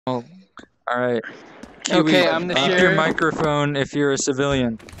Oh, all right. Okay, I'm the Keep sheriff. your microphone if you're a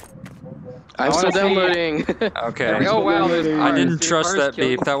civilian. I'm still downloading. Okay. Oh wow, there's I cars. didn't Dude, trust cars that kill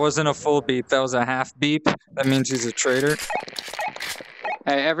beep. me. That wasn't a full beep. That was a half beep. That means he's a traitor.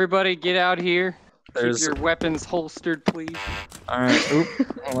 Hey, everybody, get out here. There's. Keep your weapons holstered, please. All right. Oop.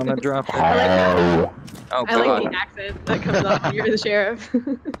 I want to drop it. I Oh like God. the accent that comes off when you're the sheriff.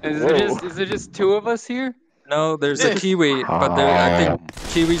 Is it just two of us here? No, there's a Kiwi, but there. I think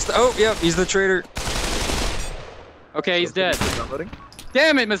Kiwi's. Oh, yep. He's the traitor. Okay, he's dead.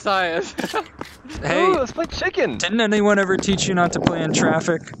 Damn it, Messiah! Hey, Ooh, let's play chicken. didn't anyone ever teach you not to play in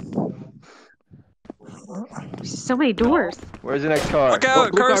traffic? So many doors. Where's the next car? Look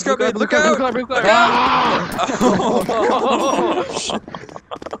out! Car's coming! Look out! Blue car.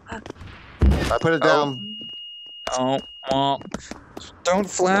 I put it down. Oh, well, don't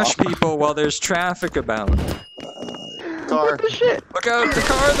flash people while there's traffic about. Car. Shit. Look out! The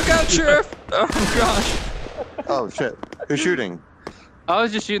car! Look out, Sheriff! Oh gosh! Oh shit. Who's shooting? I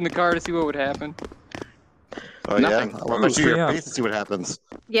was just shooting the car to see what would happen. Oh Nothing. yeah? I want to shoot Yeah. your face to see what happens.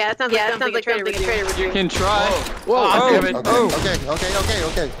 Yeah, it sounds like something a traitor would do. You can try. Whoa! Oh, damn it.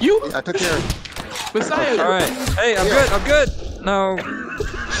 Okay. You, I took care of Messiah! Alright. Hey, I'm good! I'm good! No.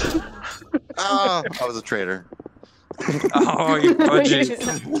 Oh, I was a traitor. Oh, you pudgy.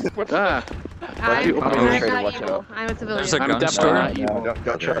 Ah, I'm Oh, not watch evil. out. I'm a civilian. There's a I'm gun definitely store. not evil.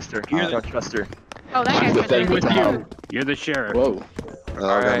 Don't trust her. Don't trust her. Oh, that guy's Stay trying with to you. You're the sheriff. Whoa.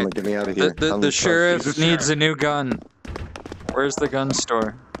 Alright. Get me out of here. The sheriff needs a new gun. Where's the gun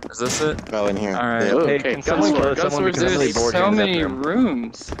store? Is this it? Oh, in here. Alright. Yeah. Hey, Okay, can someone kill someone because I'm really There's bored so here in that many room.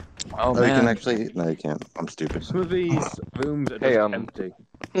 rooms. Oh Oh, you can man. actually. No, you can't. I'm stupid. Some of these rooms are Hey, just empty.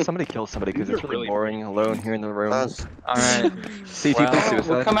 Somebody kill somebody because it's really boring alone here in the room. Us. Alright. CT Wow. well, We'll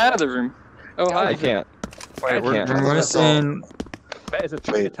suicide. come out of the room. Oh, hi. I can't. Wait, we're can't. missing. That is a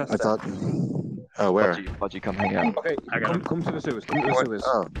traitor Wait, tester. I thought. Oh, where? Budgie, come hang out. Okay, come to the sewers. Come to the What? sewers.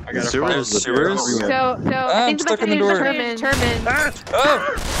 Oh, I gotta sewers? There's sewers? So Ah, I I'm think the stuck best in the way to door. determine.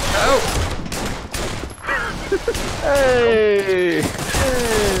 Oh! Oh! Hey!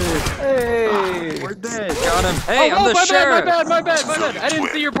 Hey! We're dead. Got him. Hey, I'm the my sheriff. bad. I didn't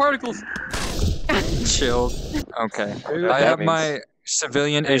see your particles. Chilled. Okay. Who I that have means? my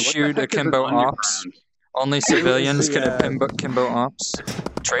civilian Hey, what the issued heck is an akimbo underground? ops. Only civilians the, can akimbo ops.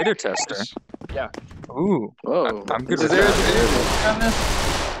 Traitor tester. Yeah. Ooh. Whoa. I'm good Is with there that. on this?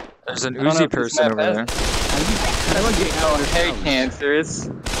 There's an I don't know Uzi if this person map over has- there. Oh, hey, cancerous.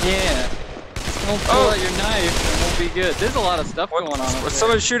 Yeah. Don't pull out your knife. It won't be good. There's a lot of stuff going on. over What's there.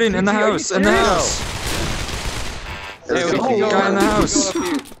 someone shooting in the house? In the house. Hey, we Oh, can go guy in the we can house. go up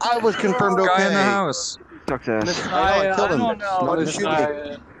here. I was confirmed okay. Guy in the house. Sucks ass. Messiah, killed I him. don't know. Why did you shoot me?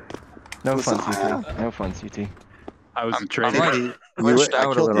 Messiah. No fun, CT. No fun, CT. I was a I'm traitor. like glitched I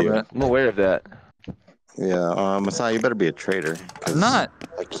out a killed little you. bit. I'm aware of that. Yeah, Messiah, you better be a traitor. 'cause I'm not.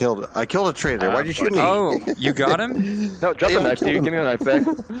 I killed a traitor. Why'd you shoot me? Oh, you got him? No, drop Yeah, the knife, kill dude. him. Give me the knife back.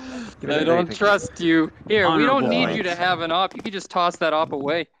 Give me I the don't knife. trust you. Here, we don't Honorable need point. you to have an op. You can just toss that op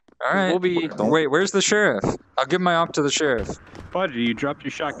away. All right. We'll be. Wait, where's the sheriff? I'll give my op to the sheriff. Buddy, you dropped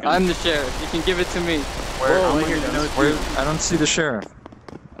your shotgun. I'm the sheriff. You can give it to me. Where? I'm here to know Where? I don't see the sheriff.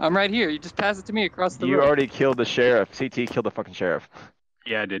 I'm right here. You just pass it to me across the You road. already killed the sheriff. CT killed the fucking sheriff.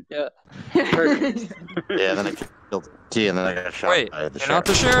 Yeah, I did. Yeah. Yeah, then I killed T, and then I got shot Wait, by the you're not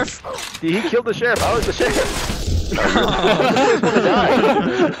the sheriff? He killed the sheriff. I was the sheriff.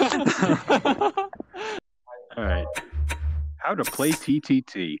 All right. How to play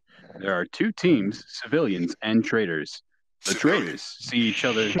TTT. There are two teams, civilians and traitors. The traitors see each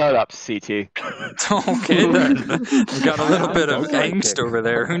other. Shut up, CT. Okay then. You got a little bit of angst over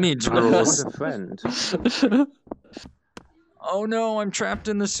there. Who needs rules? Oh no, I'm trapped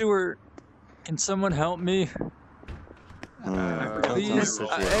in the sewer. Can someone help me? Please.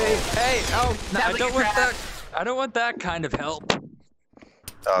 Hey, oh, no, I don't want that. I don't want that kind of help.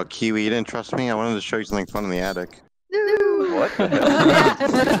 Oh, Kiwi, you didn't trust me? I wanted to show you something fun in the attic. What? Oh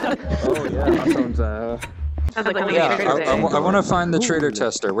yeah, that sounds Sounds like coming Yeah, a traitor I day. want to find the traitor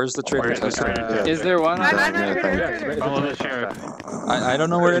tester. Where's the traitor tester? Is there one? I'm Follow the sheriff. I don't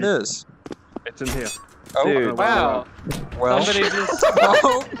know where it is. It's in here. Oh, Dude. Wow. well. Somebody just.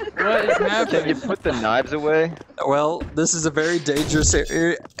 Oh, What is Can you happening? put the knives away? well, this is a very dangerous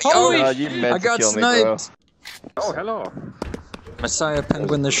area. Holy Oh, you I meant to got kill me, bro. sniped. Oh, hello. Messiah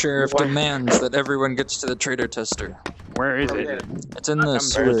Penguin the Sheriff demands that everyone gets to the traitor tester. Where is it? It's in the I'm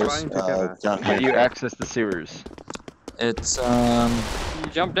sewers. trying to get it. John How do you access the sewers? It's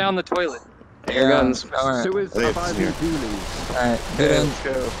You jump down the toilet. Air guns. Alright, Sewers Hey, it's abiding here. ghoulies. alright, get in, Let's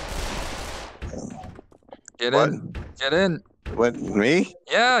go. get What? in, get in. What? Me?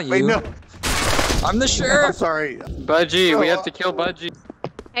 Yeah, you. Wait, no. I'm the I'm sheriff. sorry. Budgie, we have to kill Budgie.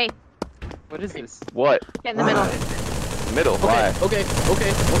 Hey, What is this? What? get in the middle. Middle? Why? Okay.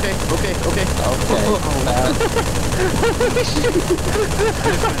 Okay.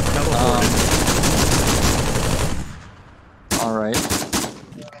 All right.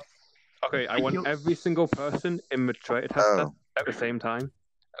 Okay, I want every single person in the traitor tester at the same time.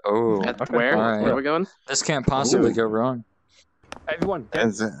 Oh. Where? All right. Where are we going? This can't possibly go wrong. Everyone,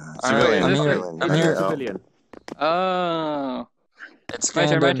 And All right, civilian. I'm here. civilian. I'm here. Oh. civilian. Oh. It's My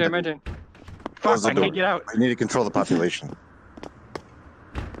turn, my Fandom. turn, my turn. Close the I door. can't get out. I need to control the population.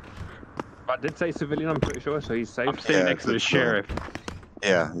 I did say civilian, I'm pretty sure, so he's safe. I'm sitting Yeah, next to the that's sheriff.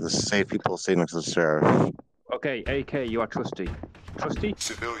 Yeah, the safe people stay next to the sheriff. Okay, AK, you are trusty. Trusty?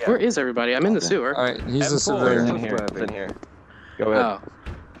 Where is everybody? I'm in the sewer. All right, he's a M4. civilian. It's in here. It's in here. Go ahead. Oh.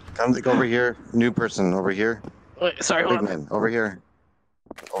 Come go over here. New person over here. Wait, sorry, hold Big on. man over here.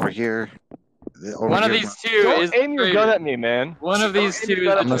 Over here. Over One of here. these two Don't is aim your traitor. gun at me, man. One of these two is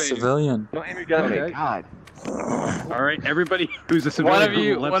I'm a traitor. civilian. Don't aim your gun at Okay. me. God. All right, everybody who's a civilian. One of on the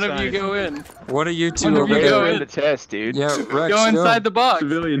you, left one of you side. go in. What are you two One of over you You're go there? in. in the chest, dude. Yeah, Rex, Go inside the box.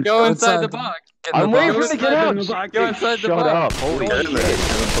 Civilian. Go inside the Inside. box. Get in the I'm waiting box. for him to get out. Go inside the Shut box. up. Holy Get in there. shit.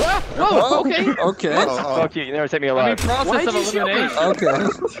 Whoa, okay. Okay. Fuck you. You never take me I mean, alive. process of elimination.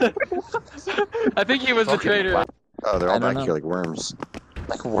 Okay. I think he was the traitor. Oh, they're I all don't back know. here like worms.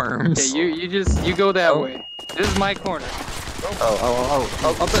 Like worms. Okay, you go that Oh. way. This is my corner.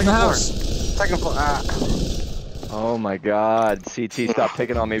 Oh, Up in the house. Second floor. Ah. Oh my god. CT, stop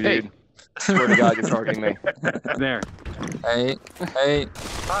picking on me, Hey. dude. Swear to God, you're targeting me. There. Hey.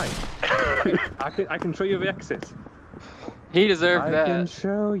 Hi. I can show you the exit. He deserved I can that.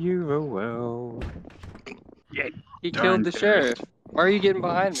 show you the world. He Darn killed the sheriff. Why are you getting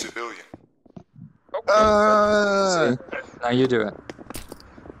behind me? See? Now you do it.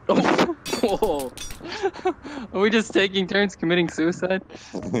 Whoa. Are we just taking turns committing suicide?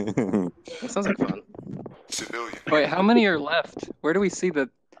 That sounds like fun. Wait, how many are left? Where do we see the...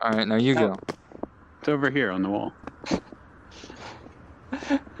 All right, now you go. It's over here on the wall.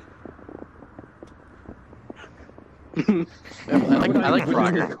 I like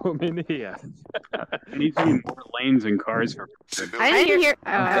Frogger. Come in here. There needs to be more lanes and cars for. I didn't hear.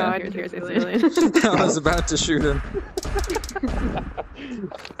 Oh, I didn't hear civilian. I was about to shoot him.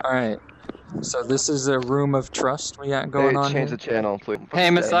 All right. So this is a room of trust we got going Hey, on change here. the channel, please. Hey,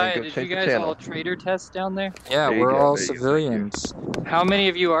 Go Messiah, did you change the guys channel. all traitor test down there? Yeah, There you we're go, all there you go, civilians. How many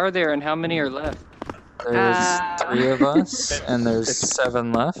of you are there and how many are left? There's 3 of us, and there's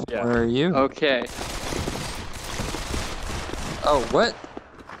 7 left. Yeah. Where are you? Okay. Oh, what?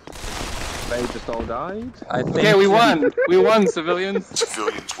 They just all died. I think. Okay, we won. We won, civilians.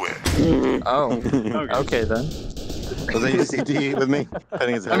 Civilians win. Oh, Okay. okay then. Was they CT with me?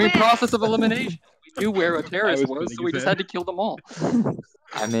 Petting his I head. mean, process of elimination. We knew where a terrorist I was was, thinking so we just had to kill them all.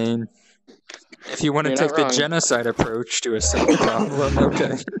 I mean, if you want to You're take not the wrong. genocide approach to a simple problem,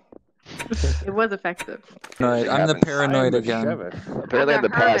 okay. It was effective. Right, I'm the paranoid I'm the again. sheriff. Apparently I'm the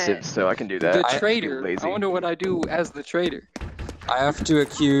Hermit. passive, so I can do that. The traitor. Lazy. I wonder what I do as the traitor. I have to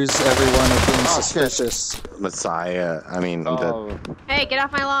accuse everyone of being Oh, shit. suspicious. Messiah. I mean, I'm dead. Oh, Hey, get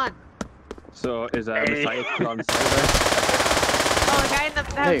off my lawn. so is Messiah still on server? Oh, the guy in the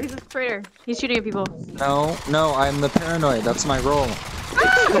house, Hey. he's a traitor. He's shooting at people. No, I'm the paranoid. That's my role.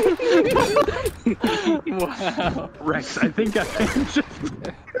 Wow. Rex, I think I just.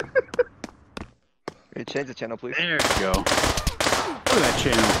 Hey, change the channel, please. There you go. Look at that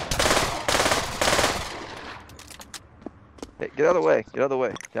channel. Hey, get out of the way. Get out of the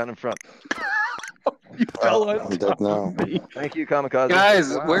way. Down in front. Oh, I'm dead now. Thank you, Kamikaze.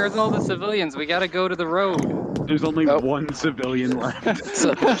 Guys, where's all the civilians? We gotta go to the road. There's only one civilian left.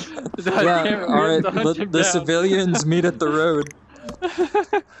 So, Yeah, alright, the civilians meet at the road.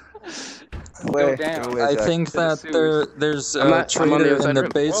 Way, down. go away, I Zach. think To the that sewers. there's I'm a not- I'm on the traitor other in side the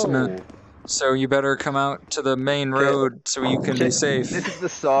of basement, so you better come out to the main Okay. road so you can be Change- safe. This is the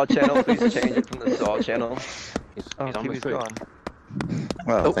Saw channel. Please change it from the Saw channel. Oh, He's on the Kiwi's street. gone.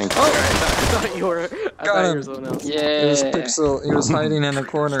 Well, thank you. I thought you were. I Got thought you him. were someone else. It was Yeah. Pixel. He was hiding in a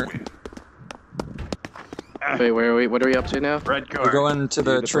corner. Wait, where are we? What are we up to now? Red car. We're going to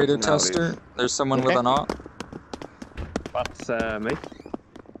the the traitor personalities. tester. There's someone with Okay. an op. That's me.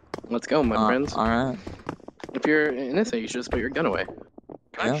 Let's go, my friends. Alright. If you're innocent, you should just put your gun away.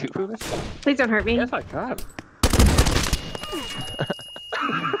 Can Yeah. I shoot through this? Please don't hurt me. Yes, I can.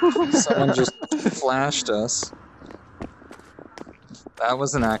 Someone just flashed us. That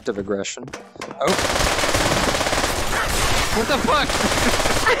was an act of aggression. Oh, What the fuck?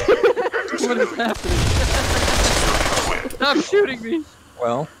 What is happening? Stop shooting me!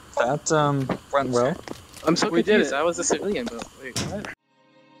 Well, that went well. I'm so We did confused. it. I was a civilian, but wait, what?